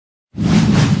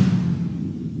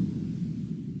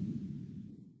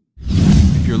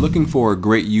looking for a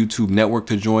great YouTube network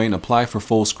to join, apply for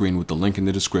Fullscreen with the link in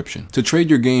the description. To trade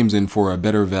your games in for a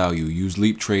better value, use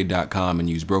leaptrade.com and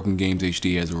use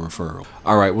BrokenGamezhd as a referral.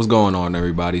 Alright, what's going on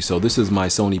everybody? So this is my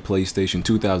Sony PlayStation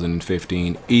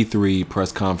 2015 E3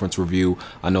 press conference review.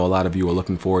 I know a lot of you are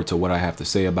looking forward to what I have to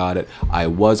say about it. I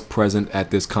was present at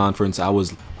this conference. I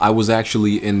was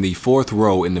actually in the 4th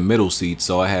row in the middle seat,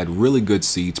 so I had really good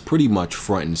seats, pretty much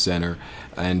front and center.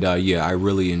 And yeah, I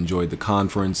really enjoyed the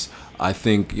conference. I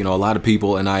think, a lot of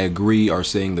people, and I agree, are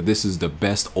saying that this is the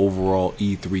best overall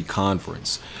E3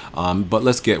 conference. But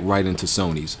let's get right into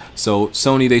Sony's. So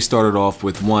Sony, they started off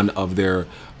with one of their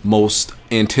most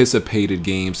anticipated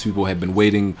games. People have been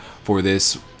waiting for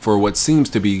this for what seems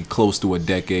to be close to a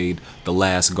decade, The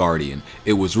Last Guardian.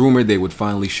 It was rumored they would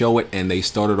finally show it, and they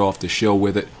started off the show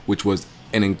with it, which was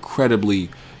an incredibly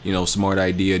smart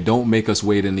idea. Don't make us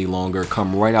wait any longer.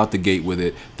 Come right out the gate with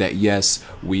it that yes,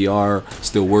 we are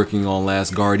still working on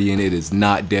Last Guardian. It is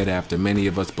not dead after many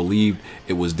of us believed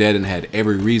it was dead and had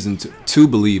every reason to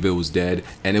believe it was dead.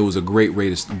 And it was a great way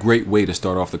to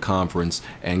start off the conference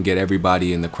and get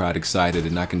everybody in the crowd excited.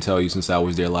 And I can tell you, since I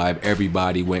was there live,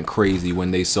 everybody went crazy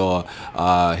when they saw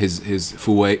his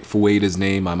Fueda's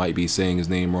name. I might be saying his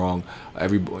name wrong.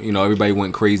 Everybody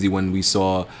went crazy when we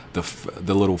saw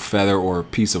the little feather or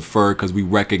piece of fur, because we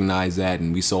recognized that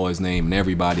and we saw his name, and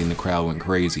everybody in the crowd went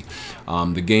crazy.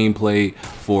 The gameplay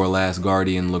for Last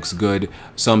Guardian looks good.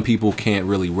 Some people can't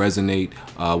really resonate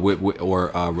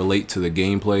or relate to the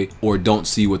gameplay, or don't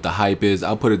see what the hype is.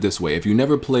 I'll put it this way: if you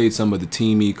never played some of the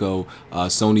Team Ico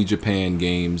Sony Japan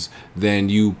games, then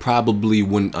you probably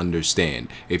wouldn't understand.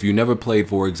 If you never played,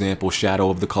 for example, Shadow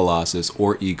of the Colossus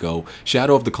or Ico,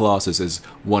 Shadow of the Colossus is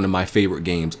one of my favorite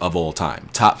games of all time.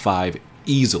 Top 5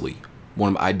 easily.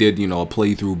 I did, a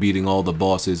playthrough beating all the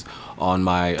bosses on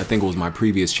I think it was my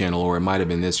previous channel, or it might have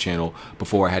been this channel,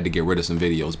 before I had to get rid of some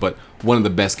videos. But one of the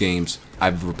best games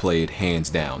I've ever played, hands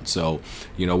down. So,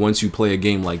 once you play a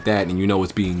game like that and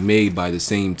it's being made by the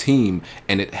same team,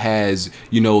 and it has,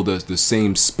 the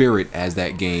same spirit as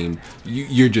that game,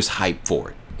 you're just hyped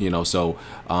for it. So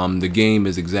the game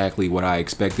is exactly what I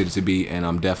expected it to be, and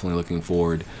I'm definitely looking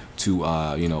forward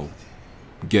to,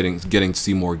 getting to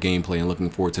see more gameplay, and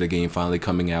looking forward to the game finally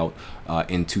coming out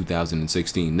in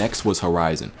 2016. Next was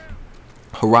Horizon.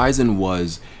 Horizon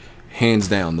was hands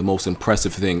down the most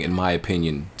impressive thing, in my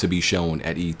opinion, to be shown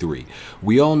at E3.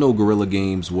 We all know Guerrilla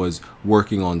Games was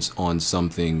working on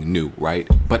something new, right?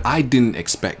 But I didn't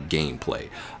expect gameplay.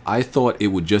 I thought it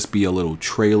would just be a little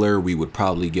trailer. We would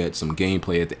probably get some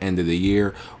gameplay at the end of the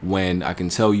year, when I can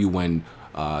tell you when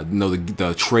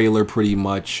the trailer pretty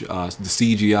much, the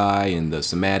CGI and the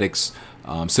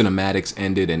cinematics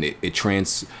ended, and it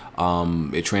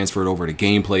transferred over to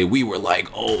gameplay. We were like,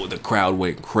 oh, the crowd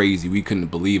went crazy. We couldn't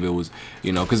believe it was,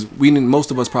 because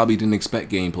most of us probably didn't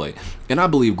expect gameplay. And I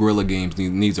believe Guerrilla Games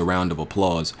needs a round of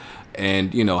applause.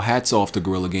 And, hats off to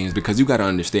Guerrilla Games, because you got to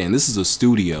understand, this is a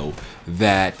studio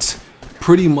that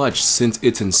pretty much since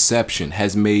its inception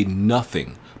has made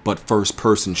nothing but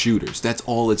first-person shooters. That's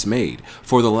all it's made.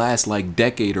 For the last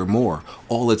decade or more,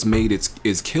 all it's made is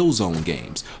Killzone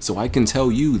games. So I can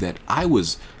tell you that I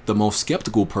was the most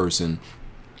skeptical person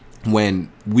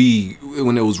when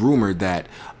it was rumored that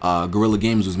Guerrilla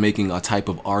Games was making a type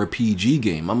of RPG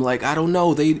game. I'm like, I don't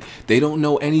know. They don't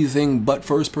know anything but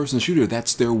first-person shooter.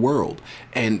 That's their world.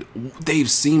 And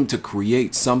they've seemed to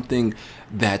create something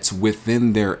that's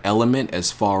within their element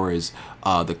as far as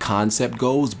the concept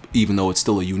goes, even though it's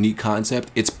still a unique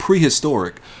concept. It's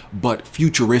prehistoric, but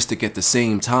futuristic at the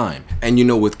same time. And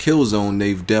with Killzone,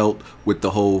 they've dealt with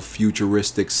the whole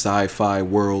futuristic sci-fi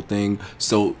world thing.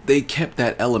 So they kept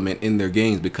that element in their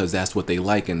games because that's what they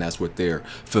like and that's what they're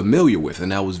familiar with.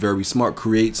 And that was very smart.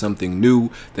 Create something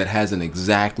new that hasn't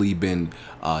exactly been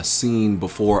seen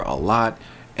before a lot,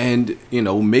 and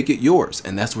make it yours.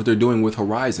 And that's what they're doing with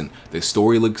Horizon. The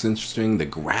story looks interesting, the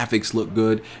graphics look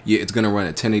good. Yeah, it's gonna run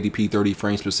at 1080p 30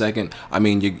 frames per second. I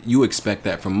mean, you expect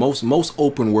that from most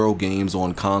open world games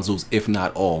on consoles, if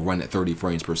not all, run at 30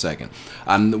 frames per second.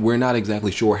 We're not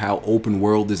exactly sure how open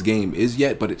world this game is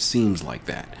yet, but it seems like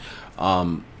that.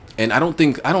 And I don't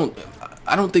think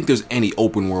there's any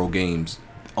open world games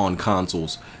on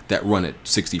consoles that run at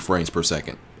 60 frames per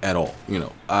second at all.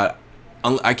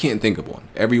 I can't think of one.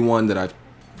 Every one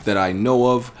that I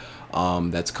know of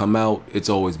that's come out, it's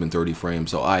always been 30 frames,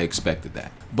 so I expected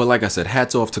that. But like I said,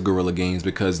 hats off to Guerrilla Games,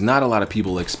 because not a lot of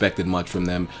people expected much from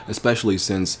them, especially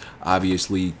since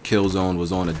obviously Killzone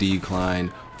was on a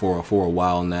decline for a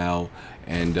while now.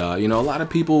 And a lot of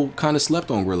people kind of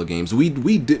slept on Guerrilla Games. We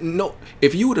didn't know.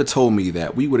 If you would have told me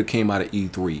that, we would have came out of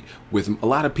E3 with a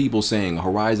lot of people saying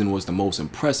Horizon was the most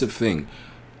impressive thing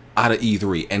out of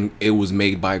E3 and it was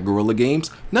made by Guerrilla Games,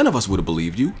 none of us would have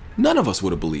believed you. None of us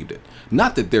would have believed it.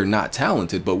 Not that they're not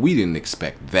talented, but we didn't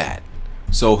expect that.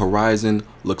 So Horizon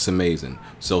looks amazing.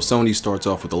 So Sony starts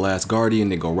off with The Last Guardian,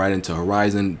 they go right into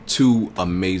Horizon, 2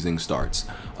 amazing starts.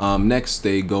 Next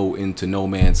they go into No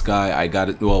Man's Sky. I got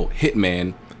it, well,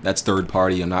 Hitman, that's third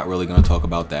party, I'm not really going to talk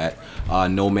about that.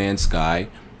 No Man's Sky,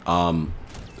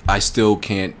 I still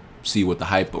can't see what the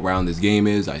hype around this game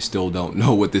is. I still don't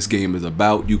know what this game is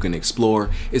about. You can explore.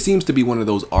 It seems to be one of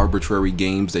those arbitrary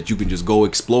games that you can just go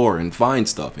explore and find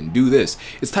stuff and do this.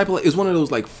 It's one of those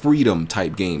like freedom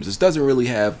type games. This doesn't really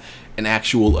have an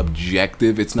actual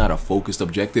objective. It's not a focused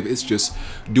objective. It's just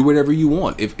do whatever you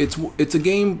want. If it's a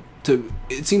game to,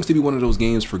 it seems to be one of those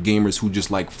games for gamers who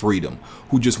just like freedom,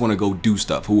 who just want to go do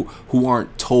stuff, who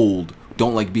aren't told,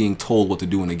 don't like being told what to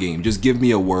do in a game. Just give me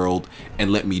a world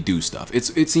and let me do stuff.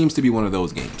 It seems to be one of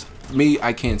those games. Me,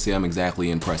 I can't say I'm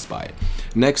exactly impressed by it.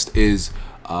 Next is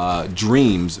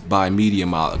Dreams by Media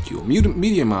Molecule.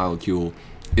 Media Molecule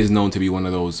is known to be one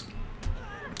of those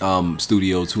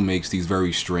studios who makes these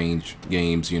very strange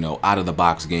games, you know, out of the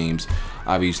box games.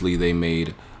 Obviously they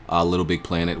made Little Big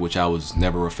Planet, which I was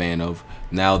never a fan of.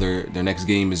 Now their next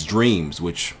game is Dreams,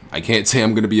 which I can't say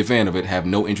I'm going to be a fan of it. Have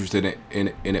no interest in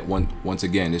it once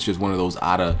again. It's just one of those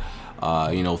out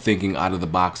of, you know, thinking out of the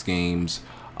box games.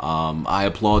 I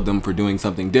applaud them for doing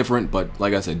something different, but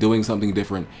like I said, doing something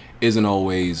different isn't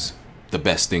always the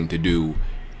best thing to do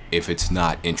if it's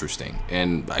not interesting.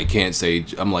 And I can't say,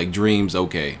 I'm like, Dreams,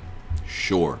 okay,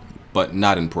 sure, but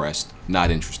not impressed, not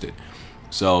interested.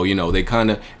 So, you know, they kind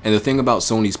of, and the thing about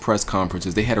Sony's press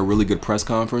conferences, they had a really good press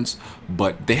conference,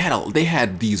 but they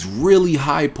had these really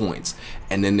high points,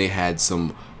 and then they had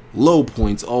some low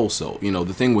points also. You know,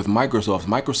 the thing with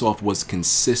Microsoft was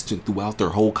consistent throughout their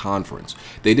whole conference.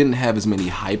 They didn't have as many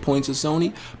high points as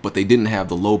Sony, but they didn't have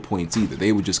the low points either.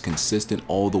 They were just consistent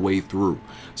all the way through.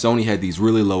 Sony had these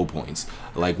really low points,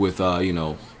 like with, you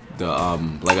know, the,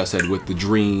 like I said, with the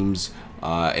Dreams,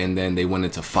 and then they went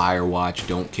into Firewatch,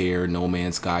 don't care. No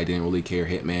Man's Sky, didn't really care.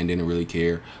 Hitman, didn't really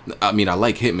care. I mean, I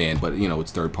like Hitman, but, you know,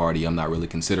 it's third party. I'm not really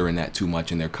considering that too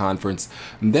much in their conference.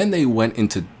 And then they went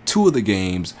into 2 of the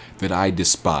games that I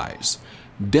despise.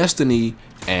 Destiny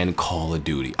and Call of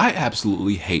Duty. I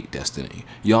absolutely hate Destiny.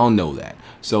 Y'all know that.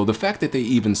 So the fact that they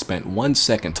even spent 1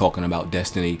 second talking about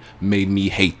Destiny made me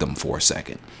hate them for a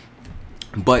second.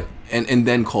 But and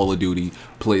then Call of Duty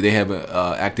they have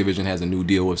Activision has a new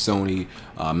deal with Sony.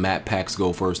 Map packs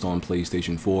go first on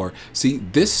PlayStation 4. See,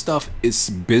 this stuff is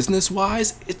business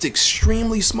wise, it's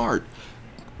extremely smart,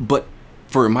 but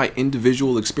for my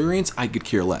individual experience, I could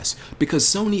care less, because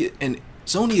Sony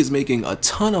is making a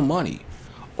ton of money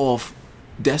off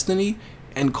Destiny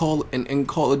and Call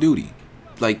of Duty.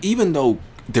 Like, even though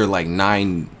they're like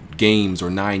 9 games or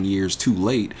 9 years too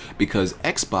late, because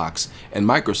Xbox and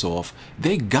Microsoft,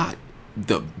 they got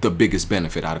the biggest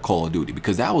benefit out of Call of Duty,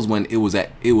 because that was when it was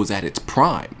at its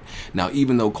prime. Now,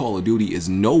 even though Call of Duty is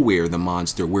nowhere the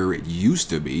monster where it used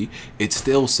to be, it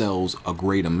still sells a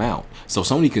great amount, so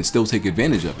Sony can still take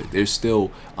advantage of it. There's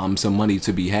still some money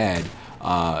to be had,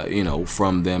 you know,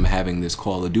 from them having this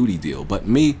Call of Duty deal. But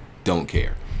me, don't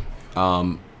care.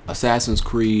 Assassin's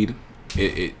Creed,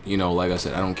 you know, like I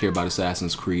said, I don't care about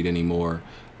Assassin's Creed anymore.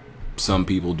 Some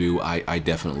people do. I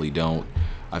definitely don't.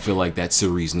 I feel like that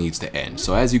series needs to end.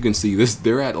 So as you can see,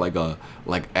 they're at like a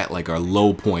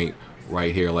low point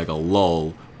right here, like a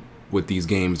lull with these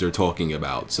games they're talking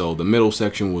about. So the middle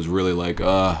section was really like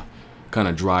kind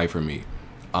of dry for me.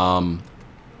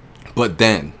 But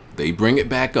then they bring it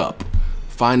back up.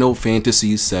 Final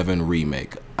Fantasy VII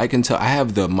Remake. I can tell, I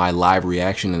have my live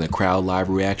reaction and the crowd live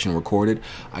reaction recorded.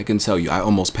 I can tell you, I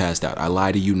almost passed out. I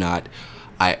lie to you not.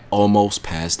 I almost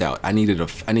passed out. I needed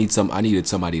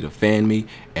somebody to fan me,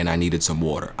 and I needed some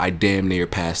water. I damn near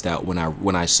passed out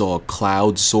when I saw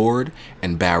Cloud's sword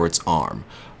and Barrett's arm.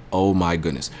 Oh my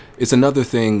goodness. It's another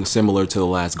thing similar to The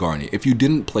Last Guardian. If you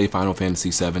didn't play Final Fantasy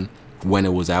VII when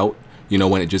it was out, you know,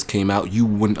 when it just came out, you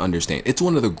wouldn't understand. It's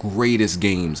one of the greatest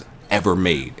games ever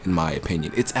made, in my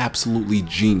opinion. It's absolutely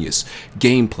genius.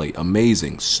 Gameplay,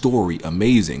 amazing. Story,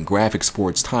 amazing. Graphics for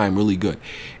its time, really good.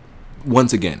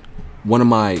 Once again, one of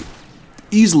my,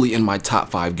 easily in my top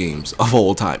 5 games of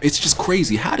all time. It's just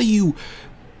crazy. How do you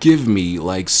give me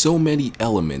like so many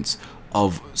elements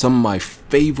of some of my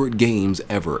favorite games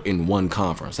ever in one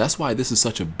conference? That's why this is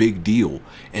such a big deal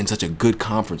and such a good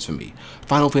conference for me.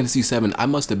 Final Fantasy VII, I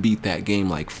must have beat that game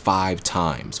like 5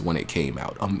 times when it came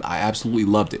out. I absolutely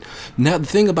loved it. Now the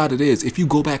thing about it is, if you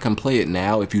go back and play it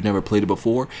now, if you've never played it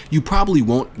before, you probably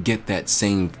won't get that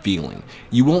same feeling.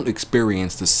 You won't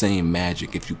experience the same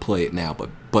magic if you play it now.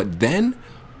 But then,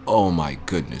 Oh my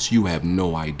goodness, you have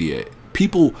no idea.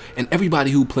 People and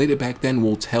everybody who played it back then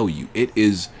will tell you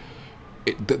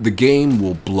the game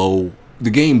will blow. The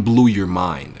game blew your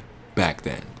mind back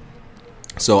then.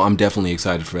 So I'm definitely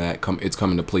excited for that. It's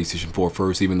coming to PlayStation 4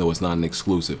 first, even though it's not an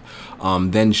exclusive.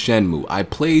 Then Shenmue. I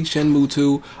played Shenmue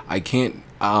 2. I can't.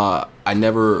 I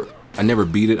never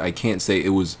beat it. I can't say it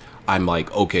was. I'm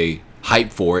like, okay,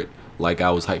 hyped for it. Like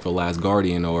I was hyped for Last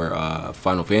Guardian or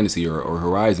Final Fantasy or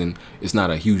Horizon. It's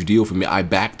not a huge deal for me. I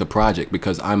backed the project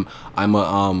because I'm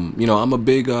a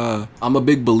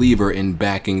big believer in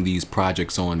backing these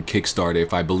projects on Kickstarter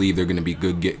if I believe they're gonna be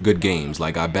good games.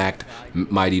 Like I backed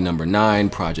Mighty Number 9,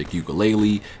 Project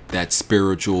Ukulele,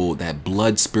 that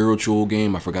blood spiritual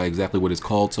game. I forgot exactly what it's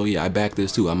called. So yeah, I backed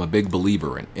this too. I'm a big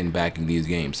believer in backing these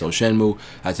games. So Shenmue,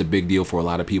 that's a big deal for a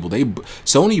lot of people.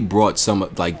 Sony brought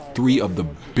like 3 of the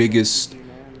biggest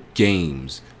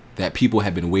games that people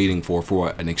have been waiting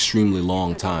for an extremely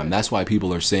long time. That's why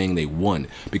people are saying they won,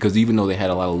 because even though they had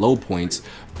a lot of low points,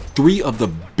 3 of the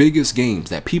biggest games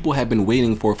that people have been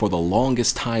waiting for the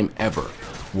longest time ever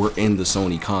were in the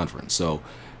Sony conference. So,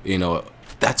 you know,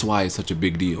 that's why it's such a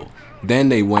big deal. Then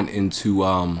they went into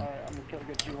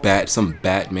some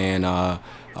Batman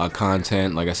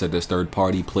content. Like I said, this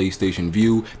third-party PlayStation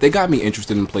View. They got me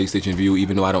interested in PlayStation View,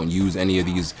 even though I don't use any of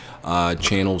these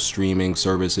channel streaming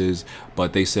services.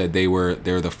 But they said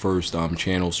they're the first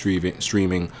channel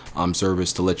streaming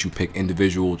service to let you pick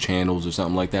individual channels or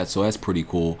something like that. So that's pretty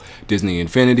cool. Disney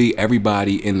Infinity.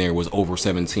 Everybody in there was over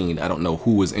 17. I don't know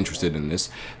who was interested in this.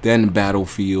 Then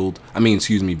Battlefront,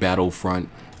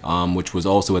 which was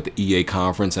also at the EA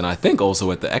conference, and I think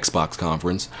also at the Xbox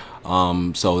conference.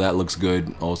 So that looks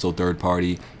good. Also third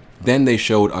party. Then they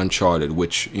showed Uncharted,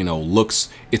 which, you know,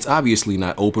 it's obviously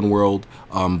not open world,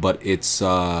 but it's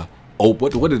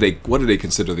what do they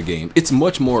consider the game? It's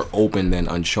much more open than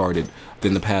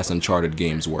the past Uncharted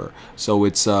games were. So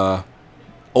it's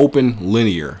open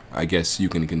linear, I guess you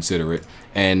can consider it.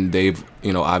 And they've,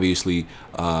 you know, obviously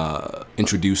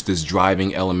introduced this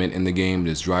driving element in the game,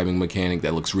 this driving mechanic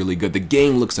that looks really good. The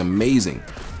game looks amazing.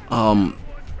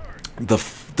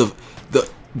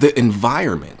 The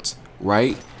environment,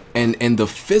 right? And the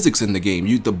physics in the game.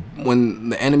 When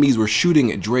the enemies were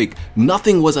shooting at Drake,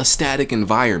 nothing was a static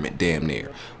environment, damn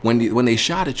near. When they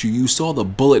shot at you, you saw the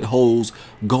bullet holes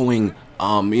going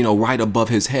you know, right above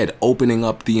his head, opening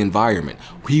up the environment.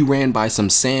 He ran by some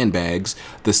sandbags.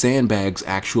 The sandbags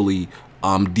actually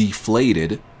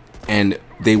deflated, and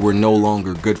they were no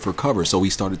longer good for cover, so he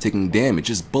started taking damage.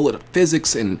 Just bullet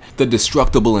physics and the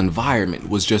destructible environment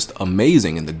was just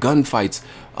amazing, and the gunfights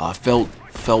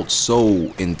felt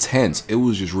so intense. It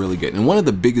was just really good. And one of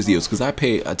the biggest deals, because I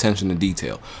pay attention to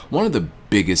detail, one of the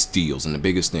biggest deals and the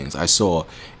biggest things I saw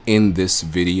in this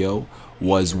video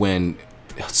was when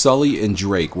Sully and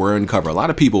Drake were in cover. A lot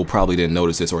of people probably didn't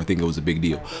notice this or think it was a big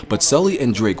deal, but Sully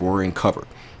and Drake were in cover,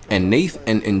 and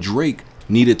Nathan and Drake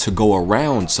needed to go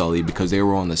around Sully because they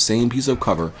were on the same piece of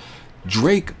cover.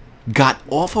 Drake got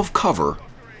off of cover.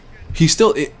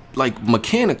 Like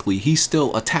mechanically, he's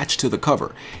still attached to the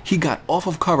cover. He got off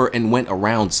of cover and went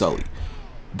around Sully.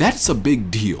 That's a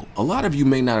big deal. A lot of you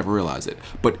may not have realized it,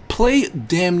 but play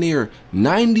damn near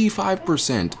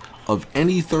 95% of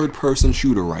any third-person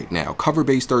shooter right now,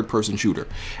 cover-based third-person shooter,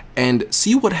 and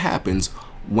see what happens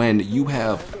when you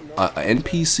have an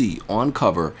NPC on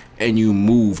cover and you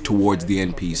move towards the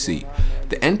NPC.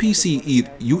 The NPC,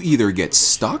 you either get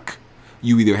stuck,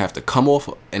 you either have to come off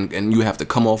and you have to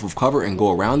come off of cover and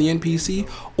go around the NPC,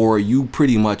 or you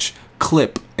pretty much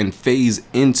clip and phase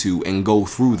into and go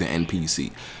through the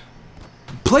NPC.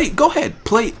 Go ahead,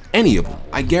 play any of them.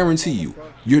 I guarantee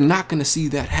you're not gonna see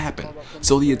that happen.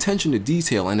 So the attention to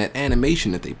detail and that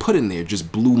animation that they put in there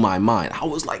just blew my mind. I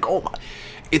was like, oh my.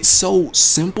 It's so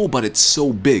simple, but it's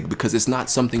so big because it's not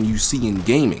something you see in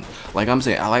gaming. Like I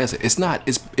said,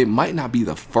 it might not be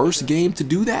the first game to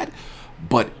do that,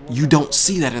 but you don't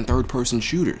see that in third-person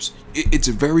shooters. It's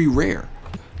very rare.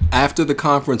 After the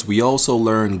conference, we also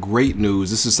learned great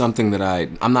news. This is something that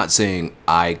I'm not saying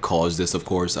I caused this, of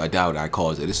course. I doubt I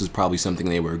caused it. This is probably something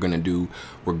they were going to do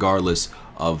regardless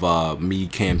of me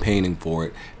campaigning for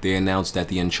it. They announced that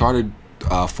the Uncharted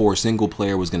 4 single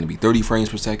player was going to be 30 frames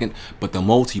per second, but the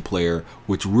multiplayer,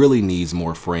 which really needs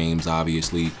more frames,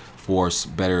 obviously, for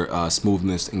better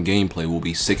smoothness and gameplay, will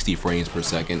be 60 frames per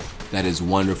second. That is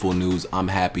wonderful news. I'm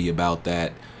happy about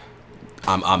that.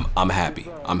 I'm happy.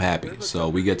 I'm happy. So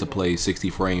we get to play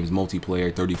 60 frames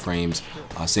multiplayer, 30 frames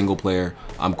single player.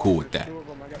 I'm cool with that.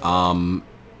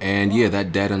 And yeah,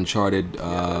 that Uncharted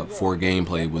 4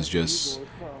 gameplay was just,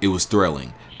 it was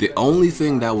thrilling. The only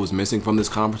thing that was missing from this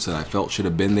conference that I felt should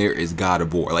have been there is God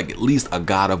of War, like at least a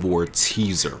God of War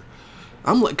teaser.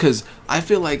 I'm like, cause I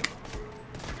feel like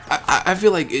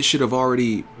it should have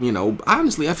already, you know,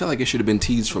 honestly, I feel like it should have been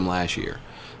teased from last year.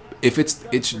 If it's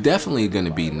definitely going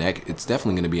to be at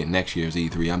next year's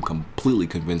E3. I'm completely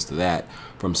convinced of that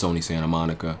from Sony Santa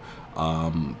Monica.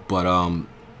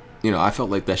 You know, I felt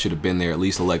like that should have been there, at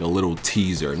least like a little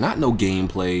teaser, not no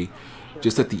gameplay,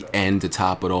 just at the end to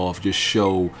top it off, just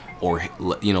show, or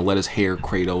you know, let us hear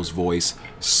Kratos' voice,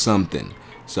 something.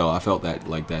 So I felt that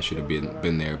like that should have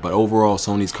been there. But overall,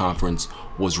 Sony's conference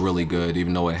was really good,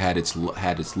 even though it had its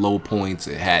low points,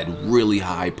 it had really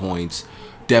high points.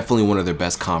 Definitely one of their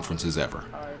best conferences ever.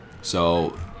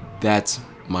 So that's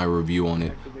my review on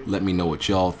it. Let me know what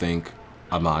y'all think.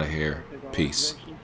 I'm out of here. Peace.